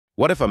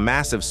What if a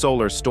massive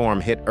solar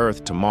storm hit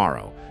Earth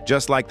tomorrow,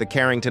 just like the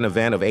Carrington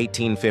event of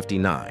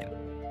 1859?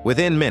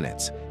 Within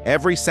minutes,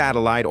 every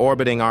satellite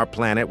orbiting our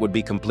planet would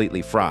be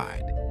completely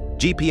fried.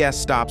 GPS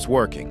stops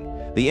working,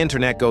 the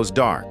internet goes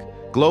dark,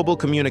 global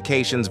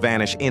communications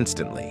vanish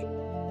instantly.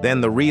 Then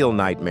the real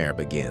nightmare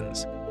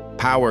begins.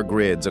 Power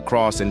grids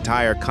across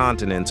entire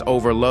continents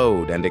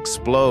overload and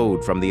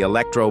explode from the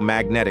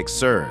electromagnetic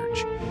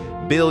surge.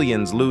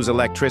 Billions lose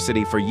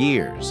electricity for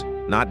years,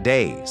 not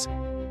days.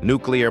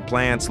 Nuclear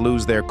plants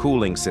lose their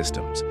cooling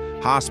systems.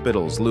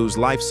 Hospitals lose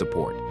life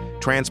support.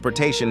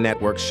 Transportation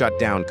networks shut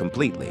down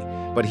completely.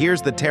 But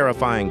here's the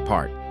terrifying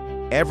part.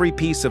 Every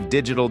piece of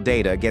digital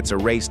data gets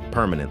erased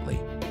permanently.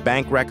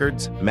 Bank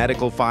records,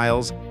 medical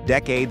files,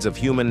 decades of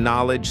human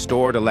knowledge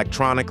stored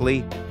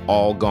electronically,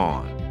 all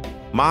gone.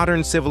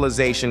 Modern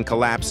civilization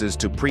collapses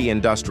to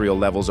pre-industrial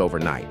levels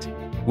overnight.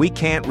 We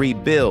can't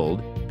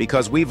rebuild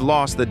because we've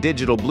lost the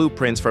digital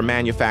blueprints for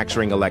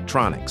manufacturing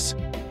electronics.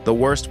 The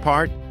worst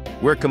part?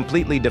 We're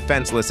completely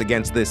defenseless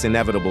against this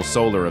inevitable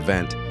solar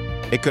event.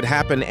 It could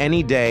happen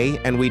any day,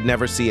 and we'd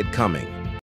never see it coming.